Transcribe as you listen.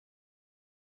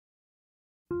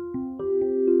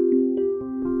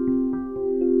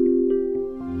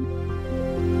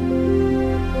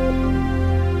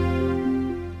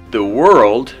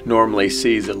world normally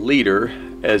sees a leader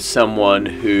as someone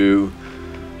who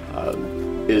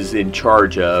is in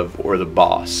charge of or the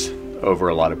boss over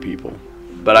a lot of people.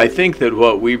 But I think that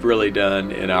what we've really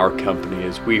done in our company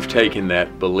is we've taken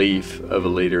that belief of a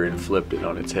leader and flipped it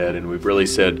on its head, and we've really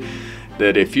said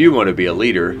that if you want to be a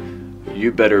leader,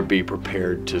 you better be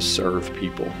prepared to serve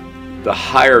people. The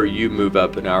higher you move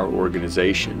up in our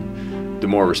organization, the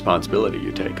more responsibility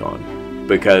you take on.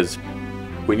 Because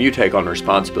when you take on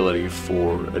responsibility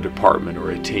for a department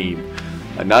or a team,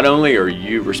 not only are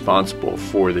you responsible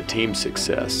for the team's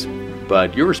success,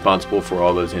 but you're responsible for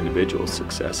all those individual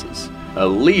successes. A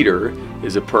leader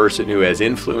is a person who has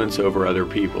influence over other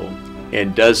people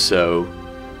and does so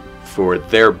for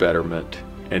their betterment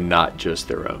and not just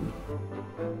their own.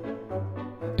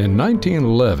 In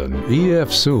 1911,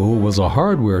 E.F. Sewell was a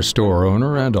hardware store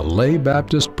owner and a lay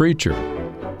Baptist preacher.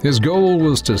 His goal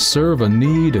was to serve a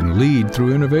need and lead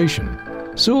through innovation.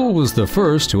 Sewell was the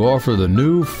first to offer the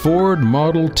new Ford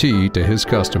Model T to his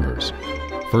customers.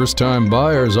 First-time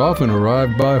buyers often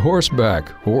arrived by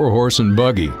horseback or horse and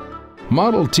buggy.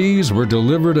 Model Ts were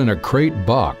delivered in a crate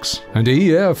box, and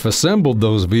E.F. assembled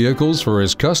those vehicles for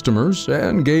his customers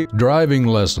and gave driving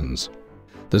lessons.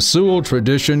 The Sewell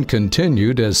tradition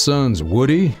continued as sons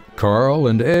Woody, Carl,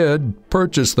 and Ed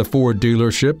purchased the Ford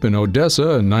dealership in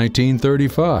Odessa in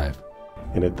 1935.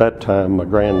 And at that time, my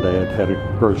granddad had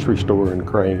a grocery store in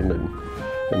Crane,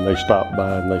 and they stopped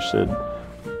by and they said,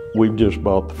 "We've just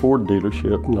bought the Ford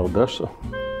dealership in Odessa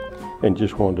and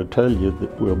just wanted to tell you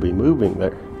that we'll be moving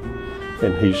there."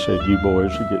 And he said, "You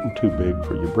boys are getting too big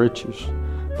for your britches.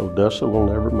 Odessa will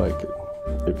never make it.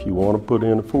 If you want to put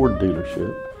in a Ford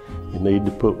dealership, you need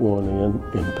to put one in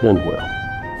Penwell,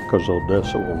 because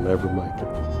Odessa will never make it."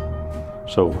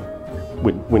 So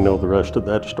we know the rest of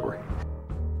that story.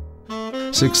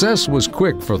 Success was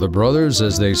quick for the brothers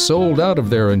as they sold out of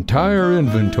their entire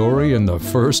inventory in the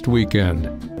first weekend.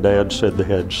 Dad said they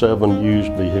had 7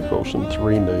 used vehicles and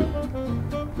 3 new.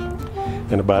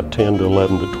 And about 10 to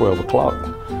 11 to 12 o'clock,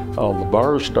 all the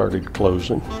bars started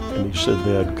closing, and he said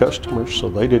they had customers, so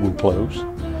they didn't close.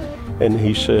 And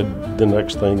he said the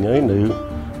next thing they knew,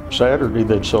 Saturday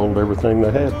they'd sold everything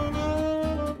they had.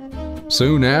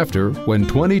 Soon after, when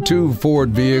 22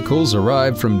 Ford vehicles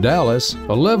arrived from Dallas,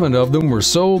 11 of them were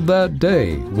sold that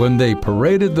day when they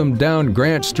paraded them down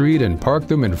Grant Street and parked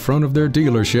them in front of their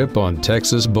dealership on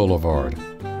Texas Boulevard.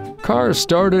 Cars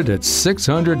started at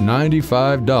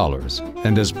 $695,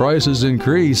 and as prices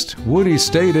increased, Woody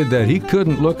stated that he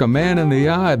couldn't look a man in the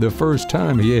eye the first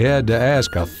time he had to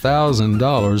ask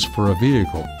 $1,000 for a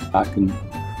vehicle. I can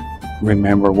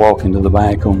remember walking to the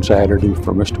bank on Saturday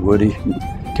for Mr. Woody,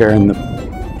 carrying the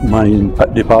money and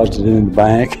deposited in the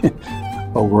bank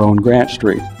over on Grant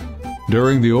Street.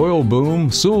 During the oil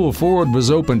boom, Sewell Ford was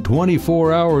open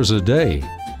 24 hours a day.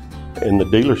 And the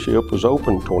dealership was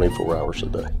open 24 hours a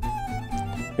day.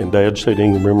 And Dad said he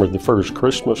can remember the first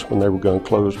Christmas when they were going to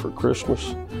close for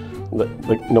Christmas.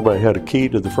 Nobody had a key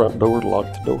to the front door to lock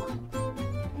the door.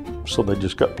 So they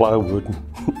just got plywood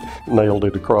and nailed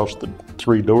it across the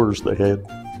 3 doors they had.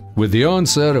 With the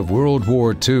onset of World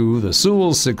War II, the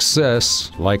Sewell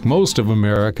success, like most of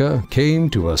America, came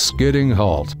to a skidding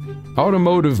halt.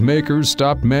 Automotive makers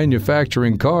stopped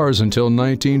manufacturing cars until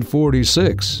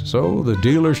 1946, so the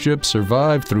dealership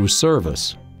survived through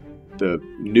service. The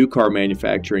new car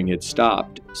manufacturing had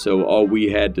stopped, so all we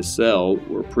had to sell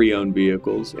were pre-owned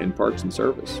vehicles and parts and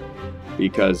service,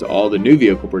 because all the new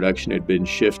vehicle production had been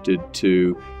shifted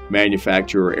to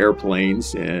manufacture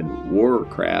airplanes and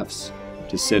warcrafts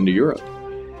to send to Europe.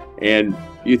 And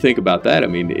you think about that, I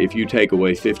mean, if you take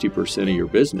away 50% of your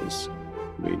business,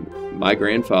 I mean, my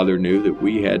grandfather knew that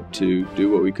we had to do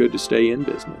what we could to stay in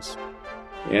business.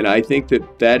 And I think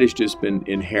that that has just been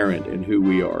inherent in who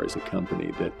we are as a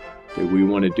company, that we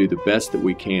want to do the best that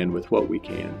we can with what we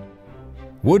can.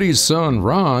 Woody's son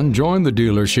Ron joined the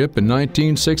dealership in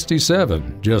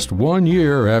 1967, just 1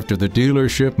 year after the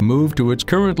dealership moved to its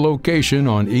current location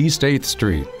on East 8th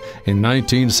Street. In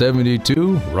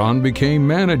 1972, Ron became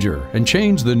manager and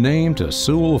changed the name to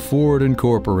Sewell Ford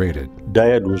Incorporated.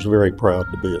 Dad was very proud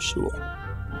to be a Sewell.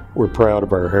 We're proud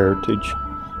of our heritage.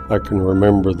 I can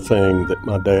remember the thing that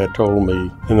my dad told me,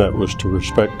 and that was to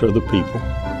respect other people,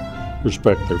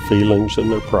 respect their feelings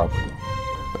and their property.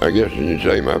 I guess you can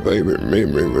say my favorite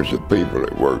memory was the people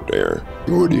that worked there.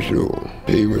 Woody Sewell,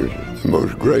 he was the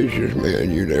most gracious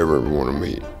man you'd ever want to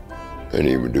meet, and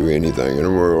he would do anything in the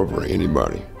world for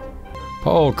anybody.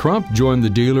 Paul Crump joined the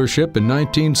dealership in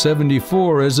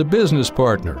 1974 as a business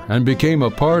partner and became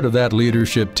a part of that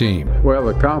leadership team. Well,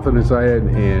 the confidence I had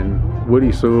in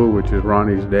Woody Sewell, which is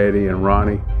Ronnie's daddy, and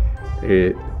Ronnie,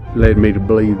 led me to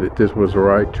believe that this was the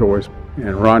right choice.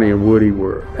 And Ronnie and Woody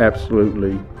were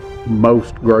absolutely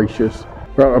most gracious.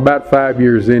 Well, about 5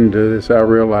 years into this, I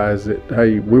realized that,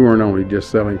 hey, we weren't only just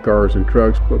selling cars and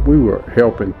trucks, but we were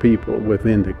helping people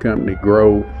within the company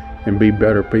grow and be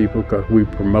better people, because we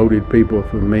promoted people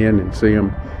from in and see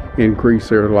them increase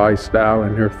their lifestyle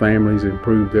and their families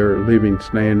improve their living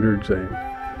standards. And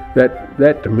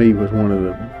that to me was one of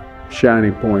the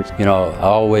shining points. You know, I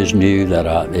always knew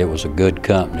that it was a good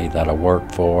company that I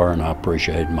worked for, and I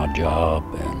appreciated my job,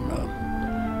 and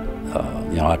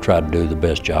you know, I tried to do the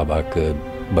best job I could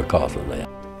because of that.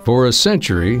 For a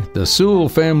century, the Sewell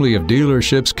family of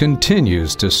dealerships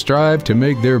continues to strive to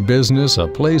make their business a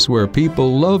place where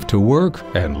people love to work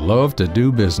and love to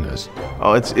do business.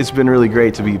 Oh, it's been really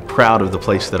great to be proud of the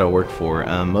place that I work for.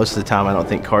 Most of the time, I don't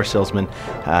think car salesmen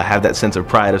have that sense of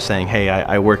pride of saying, hey,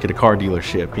 I work at a car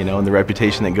dealership, you know, and the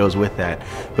reputation that goes with that.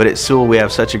 But at Sewell, we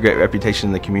have such a great reputation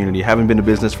in the community. Having been in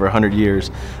business for 100 years,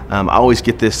 I always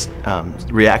get this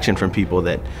reaction from people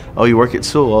that, oh, you work at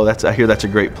Sewell? Oh, I hear that's a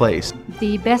great place.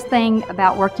 The best thing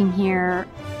about working here,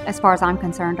 as far as I'm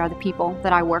concerned, are the people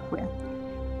that I work with.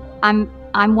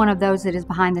 I'm one of those that is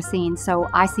behind the scenes, so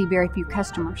I see very few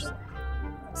customers.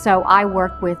 So I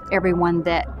work with everyone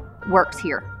that works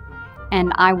here,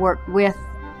 and I work with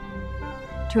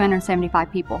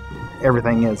 275 people.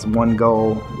 Everything is one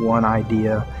goal, one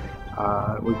idea.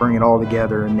 We bring it all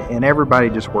together, and everybody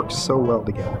just works so well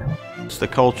together. It's the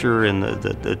culture and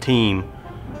the team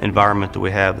environment that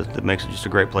we have that makes it just a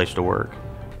great place to work.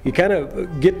 You kind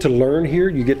of get to learn here,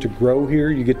 you get to grow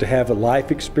here, you get to have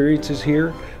life experiences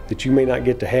here that you may not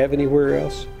get to have anywhere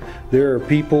else. There are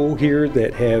people here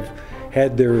that have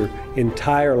had their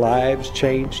entire lives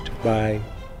changed by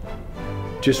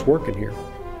just working here.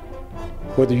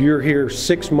 Whether you're here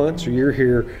 6 months or you're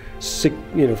here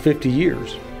 50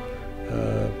 years,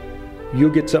 you'll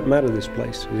get something out of this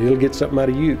place. It'll get something out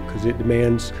of you, because it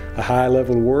demands a high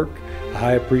level of work, a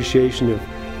high appreciation of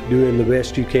doing the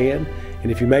best you can. And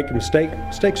if you make a mistake,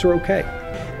 mistakes are okay.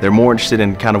 They're more interested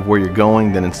in kind of where you're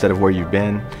going than instead of where you've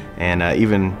been. And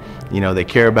even, you know, they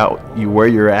care about you where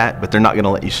you're at, but they're not going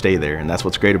to let you stay there. And that's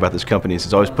what's great about this company, is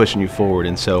it's always pushing you forward.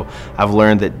 And so I've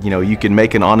learned that, you know, you can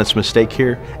make an honest mistake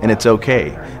here, and it's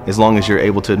okay, as long as you're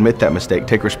able to admit that mistake,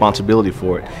 take responsibility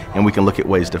for it, and we can look at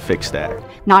ways to fix that.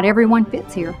 Not everyone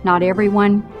fits here. Not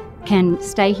everyone can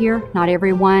stay here. Not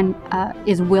everyone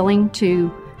is willing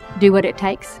to do what it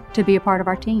takes to be a part of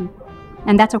our team.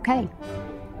 And that's okay.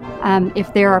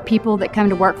 If there are people that come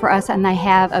to work for us and they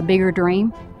have a bigger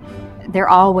dream, they're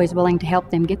always willing to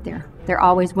help them get there. They're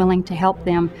always willing to help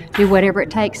them do whatever it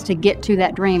takes to get to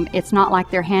that dream. It's not like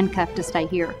they're handcuffed to stay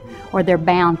here or they're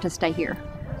bound to stay here.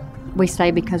 We stay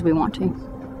because we want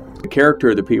to. The character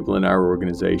of the people in our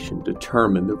organization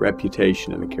determine the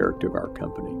reputation and the character of our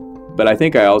company. But I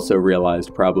think I also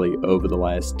realized probably over the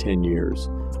last 10 years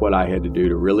what I had to do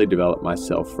to really develop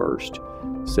myself first,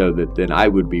 so that then I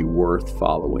would be worth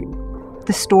following.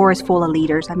 The store is full of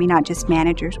leaders. I mean, not just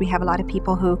managers. We have a lot of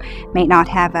people who may not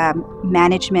have a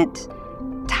management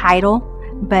title,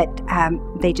 but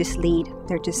they just lead.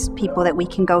 They're just people that we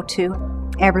can go to.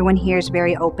 Everyone here is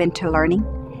very open to learning,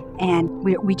 and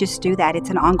we just do that.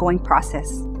 It's an ongoing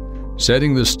process.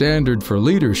 Setting the standard for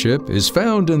leadership is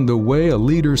found in the way a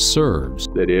leader serves.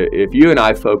 That if you and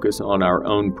I focus on our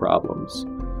own problems,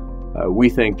 we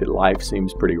think that life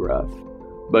seems pretty rough.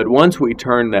 But once we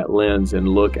turn that lens and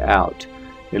look out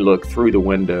and look through the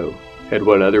window at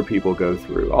what other people go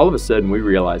through, all of a sudden we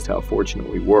realized how fortunate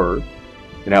we were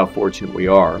and how fortunate we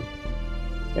are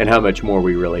and how much more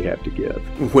we really have to give.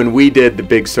 When we did the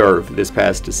Big Serve this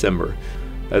past December,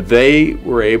 they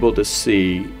were able to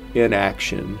see in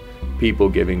action people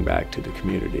giving back to the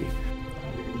community.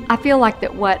 I feel like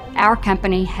that what our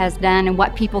company has done and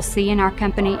what people see in our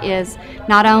company is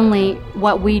not only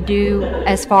what we do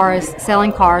as far as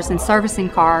selling cars and servicing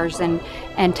cars and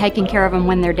taking care of them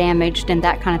when they're damaged and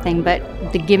that kind of thing, but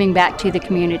the giving back to the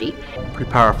community. Pretty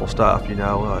powerful stuff, you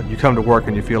know. You come to work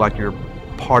and you feel like you're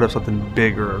part of something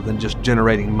bigger than just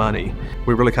generating money.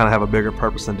 We really kind of have a bigger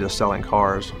purpose than just selling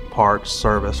cars, parts,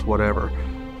 service, whatever.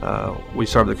 We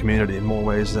serve the community in more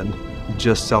ways than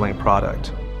just selling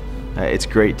product. It's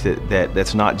great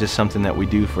that's not just something that we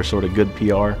do for sort of good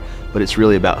PR, but it's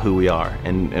really about who we are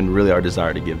and really our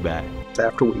desire to give back.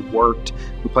 After we worked,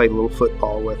 we played a little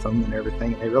football with them and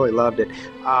everything, and they really loved it.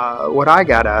 What I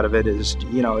got out of it is,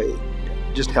 you know,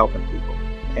 just helping people.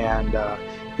 And,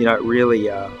 you know, it really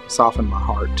softened my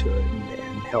heart to it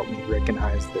and helped me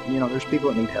recognize that, you know, there's people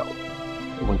that need help.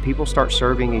 When people start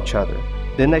serving each other,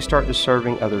 then they start to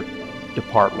serving other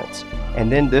departments. And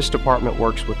then this department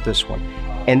works with this one.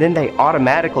 and then they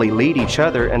automatically lead each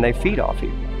other and they feed off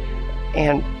you.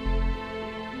 And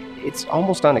it's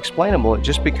almost unexplainable. It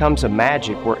just becomes a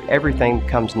magic where everything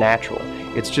becomes natural.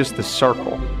 It's just the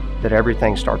circle that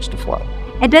everything starts to flow.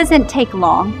 It doesn't take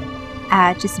long,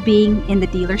 just being in the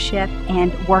dealership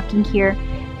and working here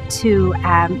to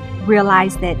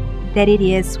realize that it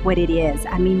is what it is.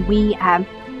 I mean,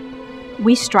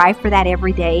 we strive for that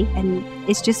every day, and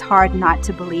it's just hard not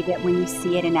to believe it when you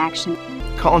see it in action.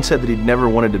 Colin said that he'd never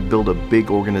wanted to build a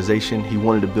big organization, he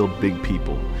wanted to build big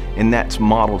people. And that's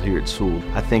modeled here at Sewell.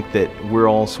 I think that we're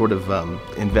all sort of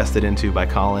invested into by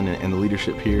Colin and the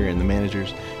leadership here and the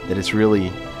managers, that it's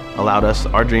really allowed us,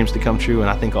 our dreams to come true,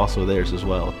 and I think also theirs as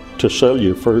well. To sell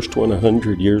your first one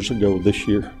 100 years ago this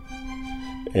year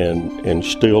and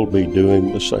still be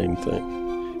doing the same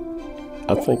thing,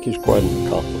 I think is quite an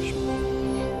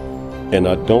accomplishment. And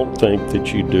I don't think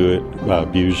that you do it by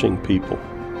abusing people.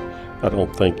 I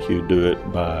don't think you do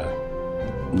it by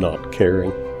not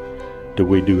caring. Do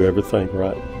we do everything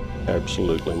right?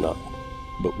 Absolutely not,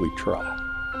 but we try.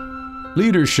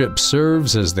 Leadership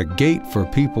serves as the gate for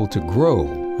people to grow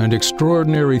and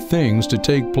extraordinary things to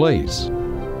take place.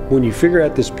 When you figure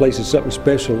out this place is something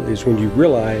special is when you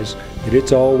realize that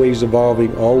it's always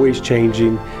evolving, always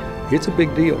changing. It's a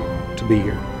big deal to be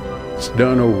here. It's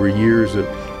done over years of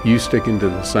you sticking to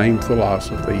the same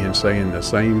philosophy and saying the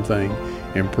same thing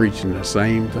and preaching the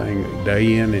same thing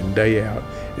day in and day out,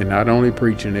 and not only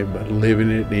preaching it, but living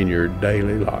it in your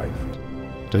daily life.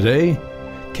 Today,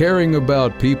 caring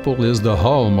about people is the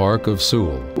hallmark of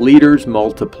Sewell. Leaders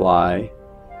multiply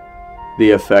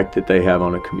the effect that they have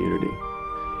on a community.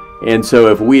 And so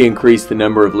if we increase the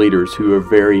number of leaders who are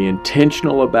very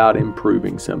intentional about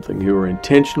improving something, who are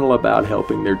intentional about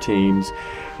helping their teams,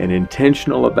 and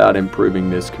intentional about improving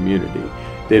this community,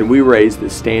 then we raise the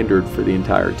standard for the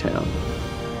entire town.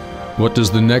 What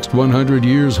does the next 100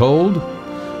 years hold?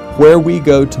 Where we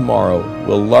go tomorrow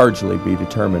will largely be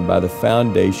determined by the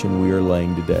foundation we are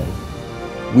laying today.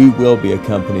 We will be a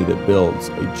company that builds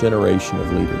a generation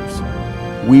of leaders.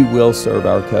 We will serve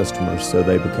our customers so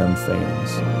they become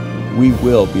fans. We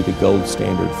will be the gold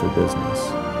standard for business.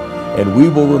 And we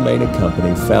will remain a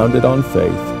company founded on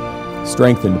faith,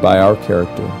 strengthened by our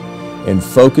character, and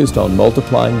focused on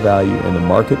multiplying value in the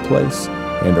marketplace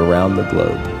and around the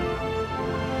globe.